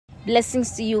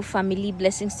Blessings to you, family.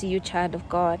 Blessings to you, child of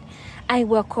God. I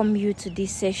welcome you to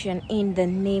this session in the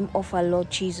name of our Lord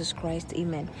Jesus Christ.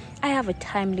 Amen. I have a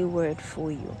timely word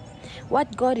for you.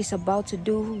 What God is about to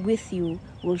do with you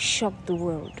will shock the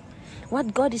world.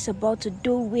 What God is about to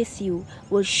do with you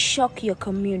will shock your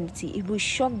community. It will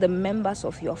shock the members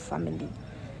of your family.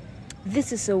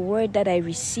 This is a word that I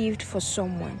received for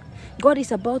someone. God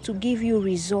is about to give you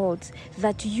results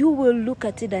that you will look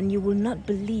at it and you will not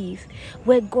believe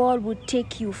where God will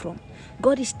take you from.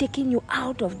 God is taking you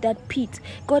out of that pit.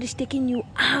 God is taking you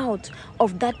out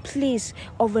of that place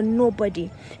of a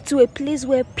nobody to a place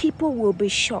where people will be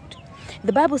shocked.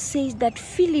 The Bible says that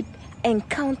Philip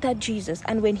encountered Jesus,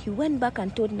 and when he went back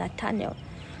and told Nathanael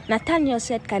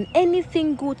said, "Can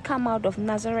anything good come out of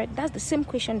Nazareth?" That's the same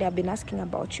question they have been asking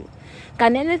about you.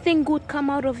 Can anything good come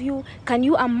out of you? Can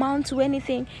you amount to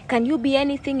anything? Can you be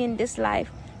anything in this life?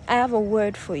 I have a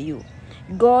word for you.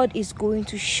 God is going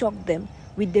to shock them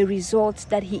with the results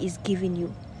that He is giving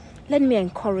you. Let me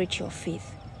encourage your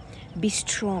faith. Be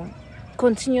strong.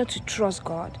 Continue to trust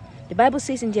God. The Bible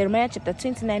says in Jeremiah chapter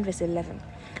 29 verse 11,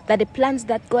 that the plans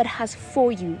that God has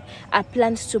for you are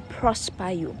plans to prosper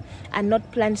you and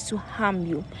not plans to harm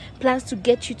you, plans to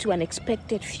get you to an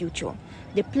expected future.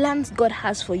 The plans God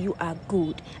has for you are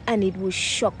good, and it will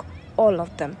shock all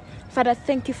of them. Father,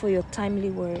 thank you for your timely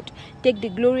word. Take the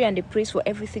glory and the praise for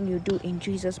everything you do in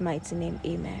Jesus' mighty name.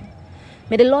 Amen.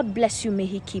 May the Lord bless you. May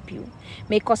He keep you.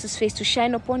 May He cause His face to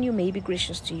shine upon you. May He be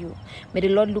gracious to you. May the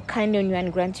Lord look kindly on you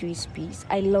and grant you His peace.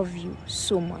 I love you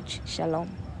so much. Shalom.